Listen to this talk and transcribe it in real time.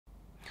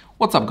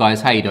What's up guys,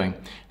 how you doing?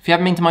 If you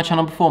haven't been to my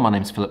channel before, my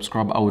name's Philip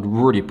Scrub. I would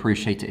really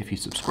appreciate it if you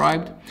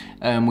subscribed.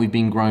 We've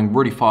been growing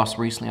really fast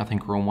recently. I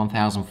think we're on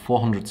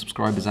 1,400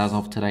 subscribers as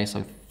of today,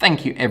 so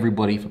thank you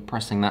everybody for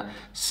pressing that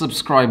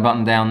subscribe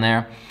button down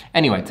there.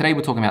 Anyway, today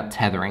we're talking about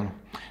tethering.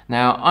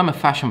 Now, I'm a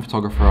fashion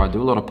photographer. I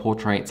do a lot of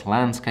portraits,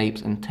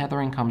 landscapes, and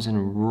tethering comes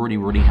in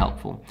really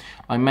helpful.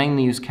 I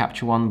mainly use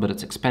Capture One, but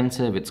it's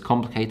expensive, it's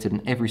complicated,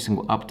 and every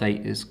single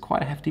update is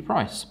quite a hefty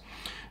price.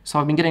 So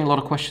I've been getting a lot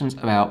of questions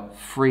about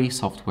free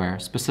software,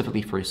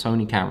 specifically for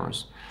Sony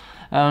cameras.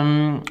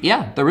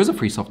 Yeah, there is a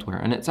free software,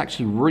 and it's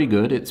actually really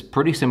good. It's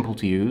pretty simple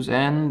to use,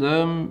 and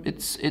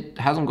it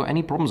hasn't got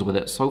any problems with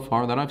it so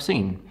far that I've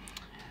seen.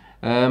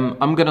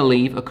 I'm going to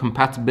leave a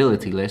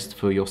compatibility list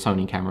for your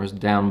Sony cameras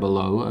down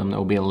below, and there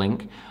will be a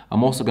link.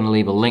 I'm also going to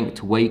leave a link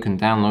to where you can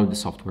download the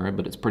software,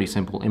 but it's pretty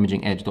simple,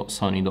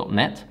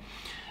 imagingedge.sony.net.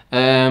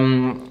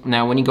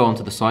 Now when you go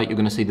onto the site, you're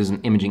going to see there's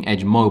an Imaging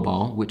Edge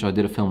mobile, which I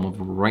did a film of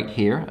right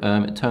here.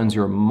 It turns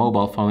your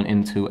mobile phone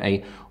into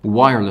a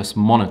wireless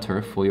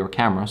monitor for your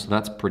camera, so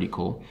that's pretty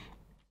cool.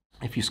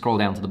 If you scroll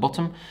down to the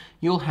bottom,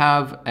 you'll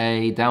have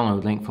a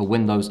download link for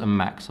Windows and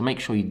Mac, so make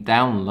sure you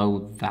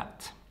download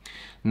that.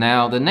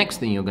 Now the next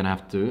thing you're going to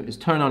have to do is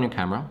turn on your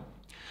camera,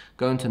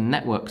 go into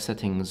Network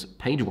Settings,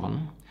 page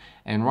 1,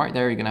 and right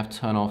there you're going to have to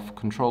turn off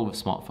Control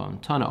with Smartphone.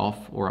 Turn it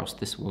off or else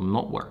this will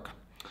not work.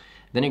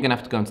 Then you're going to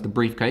have to go into the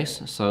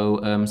briefcase,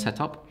 so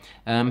setup,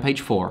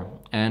 page 4,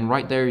 and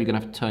right there you're going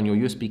to have to turn your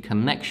USB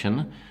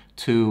connection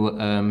to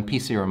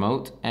PC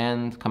remote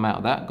and come out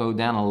of that, go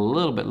down a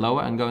little bit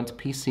lower and go into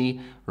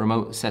PC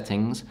remote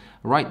settings.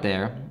 Right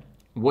there,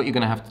 what you're going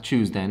to have to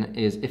choose then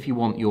is if you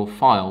want your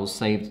files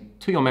saved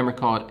to your memory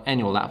card and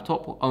your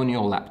laptop or only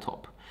your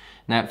laptop.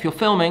 Now if you're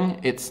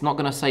filming, it's not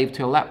going to save to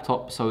your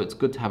laptop, so it's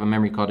good to have a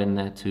memory card in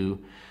there to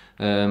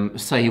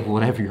save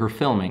whatever you're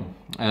filming.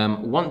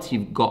 Once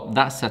you've got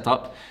that set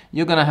up,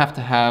 you're going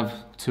to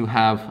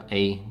have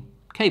a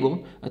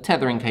cable, a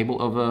tethering cable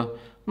of a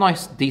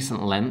nice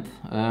decent length.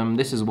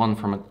 This is one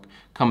from a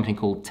company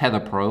called Tether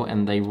Pro,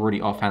 and they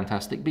really are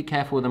fantastic. Be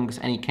careful with them because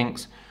any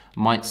kinks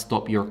might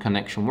stop your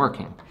connection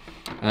working.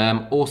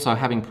 Also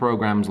having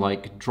programs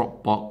like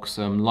Dropbox,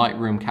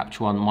 Lightroom,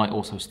 Capture One might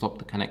also stop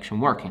the connection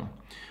working.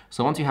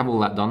 So once you have all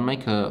that done,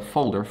 make a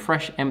folder,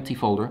 fresh empty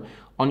folder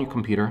on your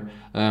computer,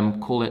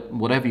 call it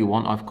whatever you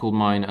want. I've called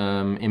mine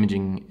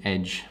Imaging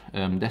Edge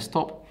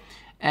Desktop.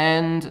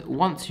 And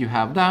once you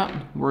have that,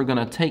 we're going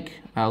to take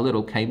our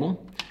little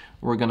cable,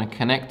 we're going to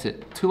connect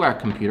it to our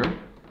computer,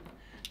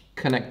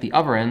 connect the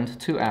other end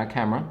to our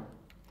camera,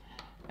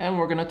 and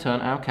we're going to turn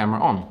our camera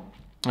on.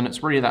 And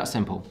it's really that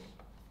simple.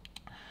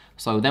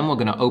 So then we're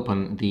going to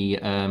open the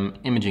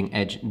Imaging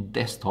Edge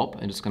Desktop,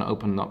 and it's going to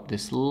open up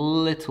this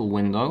little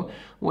window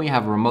where you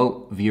have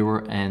Remote,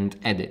 Viewer, and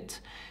Edit.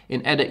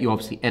 In Edit, you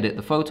obviously edit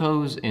the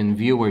photos. In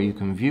Viewer, you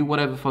can view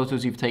whatever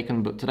photos you've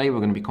taken, but today we're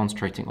going to be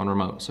concentrating on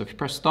Remote. So if you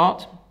press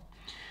Start,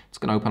 it's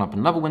going to open up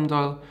another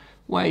window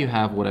where you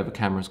have whatever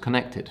camera is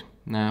connected.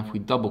 Now, if we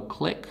double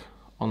click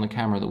on the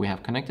camera that we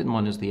have connected,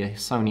 mine is the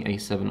Sony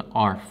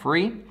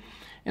A7iii,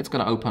 it's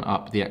going to open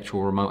up the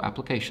actual remote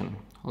application.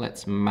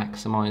 Let's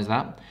maximize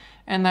that.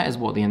 And that is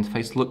what the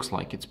interface looks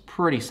like. It's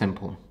pretty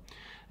simple.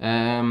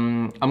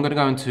 I'm going to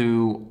go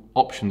into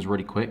options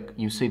really quick.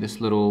 You see this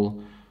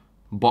little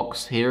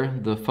box here,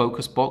 the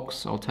focus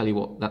box. I'll tell you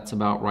what that's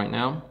about right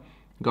now.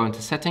 Go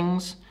into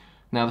settings.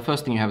 Now the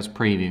first thing you have is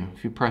preview.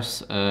 If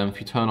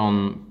you turn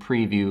on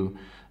preview,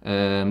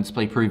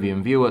 display preview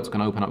and viewer, it's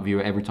going to open up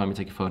viewer every time you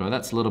take a photo.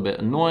 That's a little bit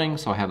annoying,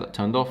 so I have that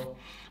turned off.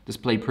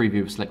 Display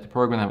preview, select the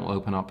program, that will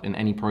open up in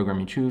any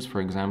program you choose,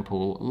 for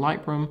example,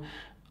 Lightroom.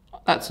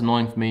 That's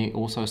annoying for me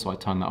also, so I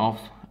turn that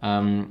off.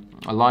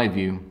 A live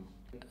view,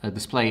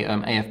 display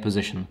AF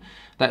position.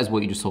 That is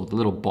what you just saw, the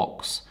little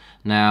box.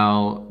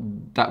 Now,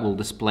 that will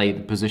display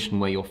the position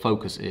where your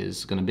focus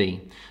is going to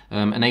be.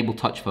 Enable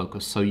touch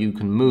focus, so you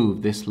can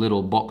move this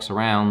little box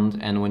around,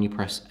 and when you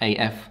press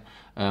AF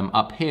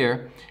up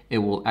here, it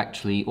will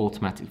actually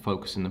automatically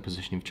focus in the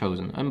position you've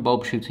chosen. And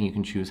bulb shooting, you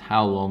can choose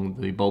how long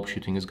the bulb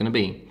shooting is going to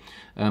be.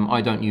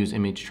 I don't use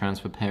image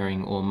transfer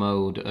pairing or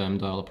mode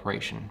dial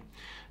operation.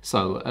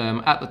 So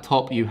at the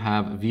top you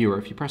have viewer.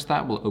 If you press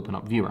that, we'll open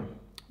up viewer.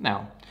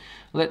 Now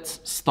let's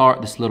start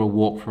this little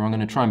walkthrough. I'm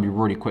going to try and be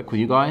really quick with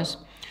you guys.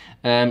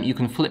 You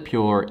can flip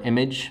your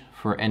image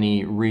for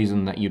any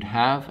reason that you'd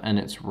have, and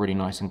it's really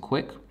nice and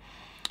quick.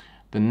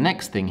 The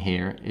next thing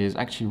here is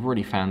actually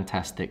really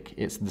fantastic.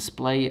 It's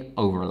display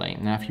overlay.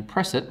 Now if you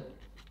press it,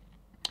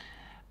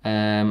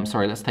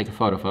 sorry, let's take a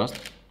photo first.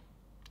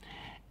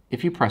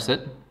 If you press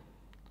it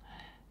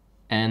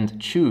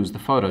and choose the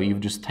photo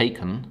you've just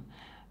taken,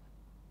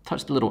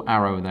 touch the little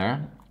arrow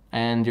there,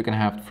 and you're going to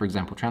have, for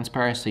example,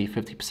 transparency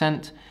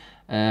 50%,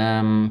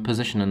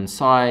 position and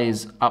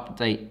size,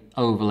 update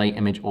overlay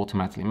image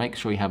automatically. Make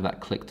sure you have that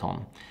clicked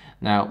on.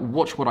 Now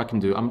watch what I can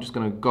do. I'm just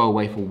going to go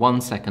away for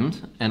 1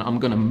 second, and I'm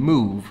going to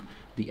move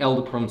the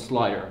Eldochrome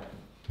slider.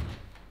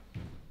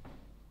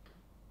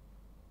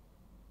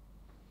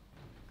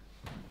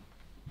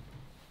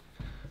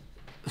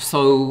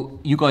 So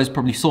you guys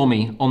probably saw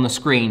me on the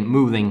screen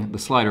moving the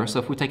slider. So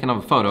if we take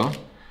another photo,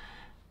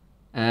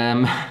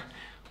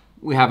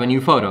 we have a new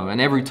photo, and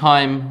every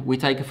time we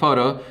take a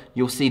photo,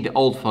 you'll see the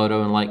old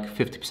photo in like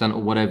 50%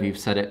 or whatever you've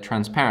set it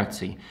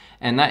transparency.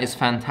 And that is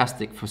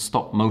fantastic for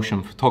stop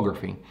motion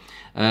photography.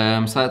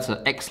 So that's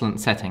an excellent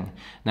setting.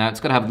 Now it's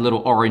gonna have the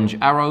little orange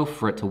arrow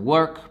for it to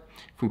work.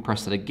 If we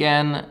press it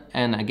again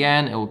and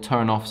again, it will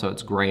turn off so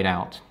it's grayed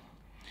out.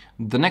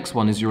 The next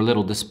one is your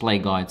little display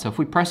guide. So if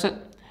we press it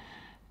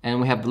and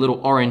we have the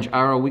little orange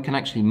arrow, we can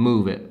actually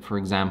move it, for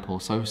example.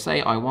 So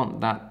say I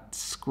want that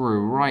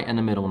screw right in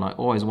the middle and I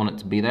always want it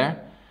to be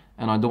there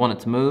and I don't want it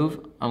to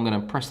move. I'm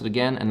gonna press it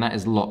again and that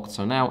is locked.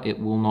 So now it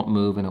will not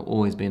move and it will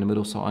always be in the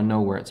middle, so I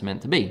know where it's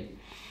meant to be.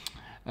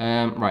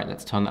 Right,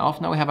 let's turn that off.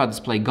 Now we have our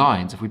display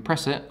guides. If we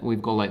press it,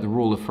 we've got like the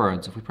rule of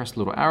thirds. If we press the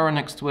little arrow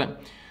next to it,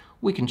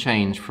 we can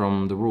change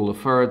from the rule of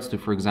thirds to,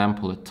 for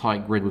example, a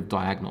tight grid with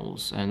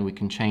diagonals, and we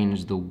can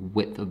change the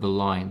width of the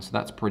line. So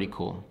that's pretty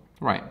cool.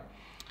 Right,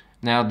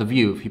 now the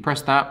view, if you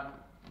press that,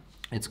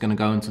 it's going to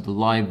go into the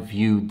live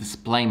view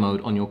display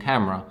mode on your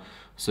camera.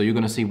 So you're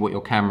going to see what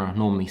your camera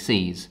normally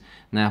sees.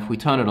 Now if we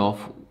turn it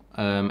off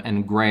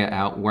and gray it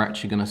out, we're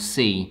actually going to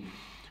see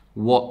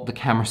what the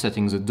camera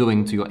settings are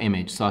doing to your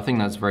image. So I think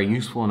that's very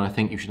useful, and I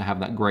think you should have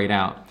that grayed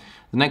out.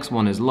 The next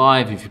one is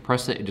live. If you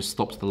press it, it just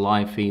stops the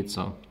live feed,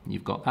 so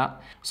you've got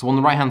that. So on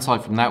the right hand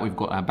side from that, we've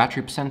got our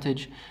battery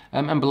percentage,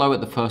 and below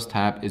it, the first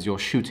tab is your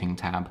shooting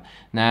tab.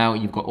 Now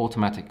you've got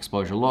automatic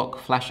exposure lock,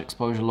 flash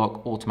exposure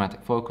lock,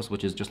 automatic focus,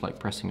 which is just like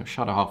pressing your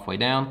shutter halfway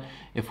down.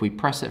 If we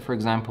press it, for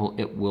example,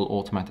 it will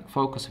automatic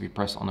focus. If you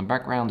press it on the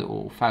background, it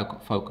will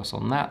focus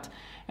on that.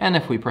 And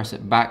if we press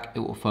it back, it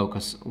will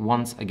focus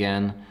once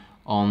again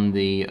on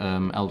the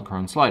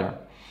Eldachrome slider.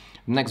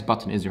 The next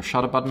button is your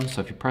shutter button,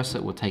 so if you press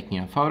it, we're taking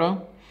a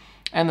photo.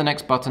 And the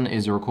next button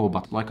is your record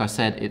button. Like I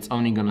said, it's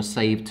only going to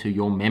save to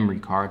your memory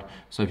card.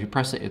 So if you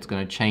press it, it's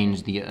going to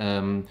change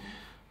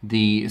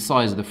the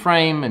size of the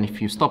frame, and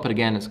if you stop it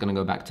again, it's going to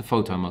go back to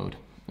photo mode.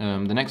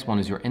 The next one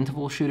is your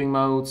interval shooting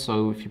mode.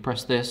 So if you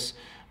press this,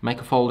 make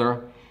a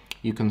folder,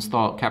 you can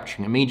start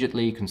capturing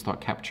immediately. You can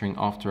start capturing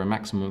after a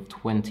maximum of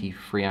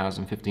 23 hours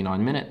and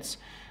 59 minutes.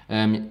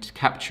 To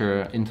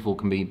capture interval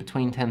can be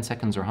between 10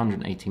 seconds or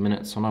 180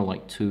 minutes, so not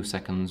like 2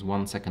 seconds,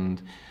 1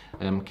 second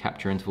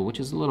capture interval, which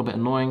is a little bit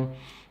annoying.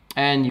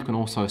 And you can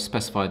also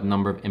specify the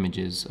number of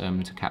images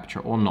to capture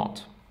or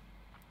not.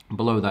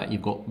 Below that,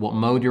 you've got what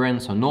mode you're in,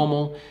 so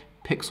normal,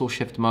 pixel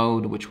shift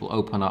mode, which will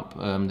open up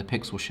the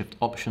pixel shift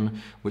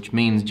option, which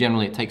means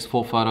generally it takes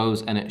 4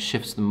 photos and it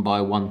shifts them by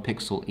 1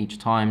 pixel each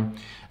time,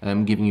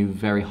 giving you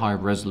very high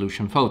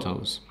resolution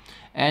photos.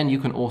 And you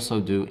can also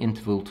do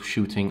interval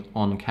shooting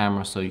on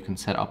camera, so you can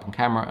set it up on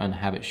camera and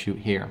have it shoot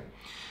here.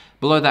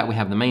 Below that, we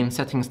have the main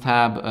settings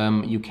tab.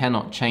 You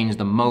cannot change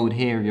the mode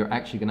here. You're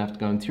actually going to have to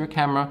go into your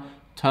camera,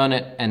 turn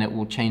it, and it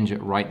will change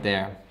it right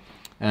there.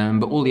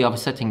 But all the other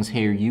settings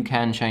here you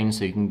can change,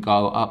 so you can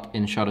go up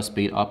in shutter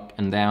speed, up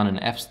and down, and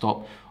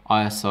f-stop,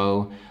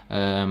 ISO,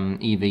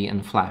 EV,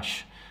 and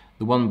flash.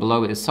 The one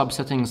below it is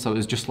sub-settings, so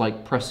it's just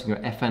like pressing your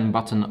FN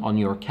button on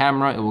your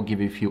camera. It will give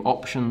you a few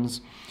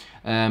options.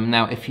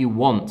 Now, if you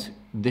want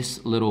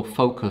this little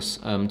focus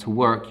to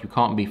work, you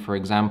can't be, for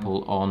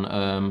example,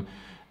 on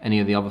any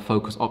of the other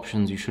focus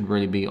options. You should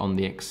really be on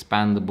the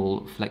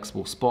expandable,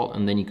 flexible spot,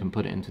 and then you can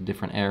put it into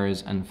different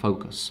areas and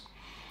focus.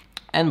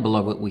 And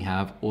below it, we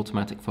have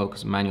automatic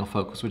focus, manual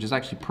focus, which is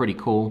actually pretty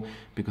cool,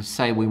 because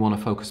say we want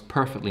to focus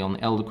perfectly on the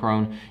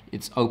Eldachrome,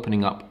 it's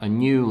opening up a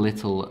new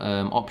little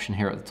option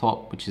here at the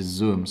top, which is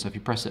zoom. So if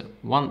you press it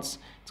once,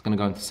 it's going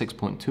to go into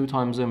 6.2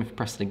 times zoom. If you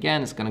press it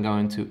again, it's going to go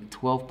into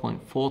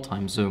 12.4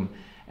 times zoom.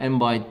 And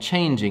by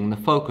changing the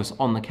focus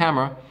on the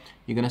camera,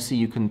 you're going to see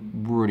you can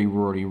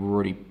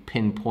really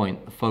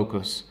pinpoint the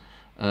focus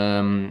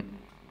on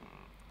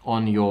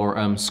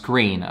your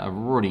screen, a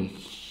really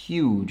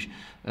huge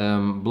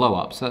blow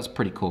up. So that's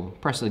pretty cool.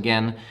 Press it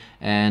again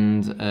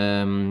and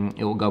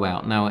it will go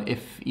out. Now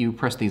if you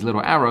press these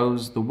little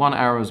arrows, the 1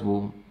 arrows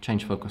will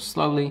change focus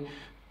slowly,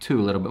 2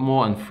 a little bit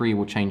more, and 3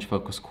 will change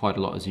focus quite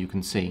a lot, as you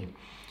can see.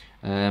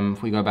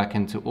 If we go back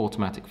into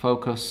automatic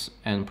focus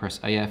and press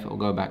AF, it will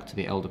go back to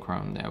the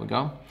Eldachrome. There we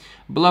go.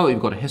 Below it,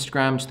 you've got a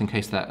histogram, just in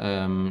case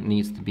that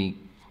needs to be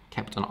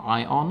kept an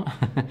eye on.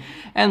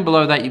 And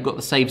below that, you've got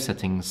the save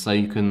settings, so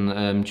you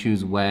can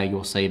choose where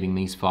you're saving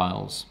these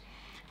files.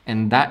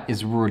 And that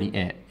is really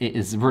it. It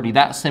is really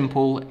that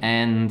simple,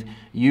 and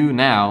you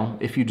now,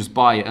 if you just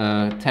buy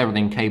a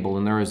tethering cable,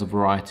 and there is a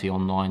variety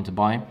online to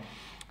buy,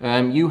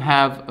 you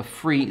have a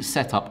free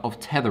setup of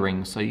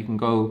tethering, so you can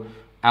go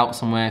out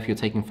somewhere. If you're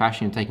taking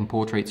fashion, you're taking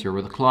portraits, you're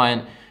with a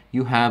client,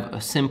 you have a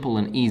simple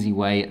and easy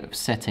way of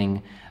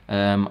setting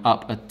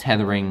up a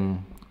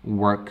tethering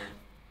work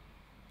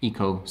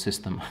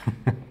ecosystem.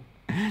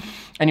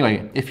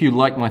 Anyway, if you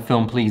like my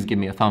film, please give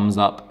me a thumbs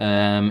up.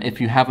 If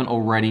you haven't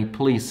already,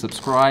 please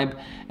subscribe,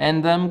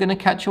 and I'm gonna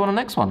catch you on the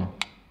next one.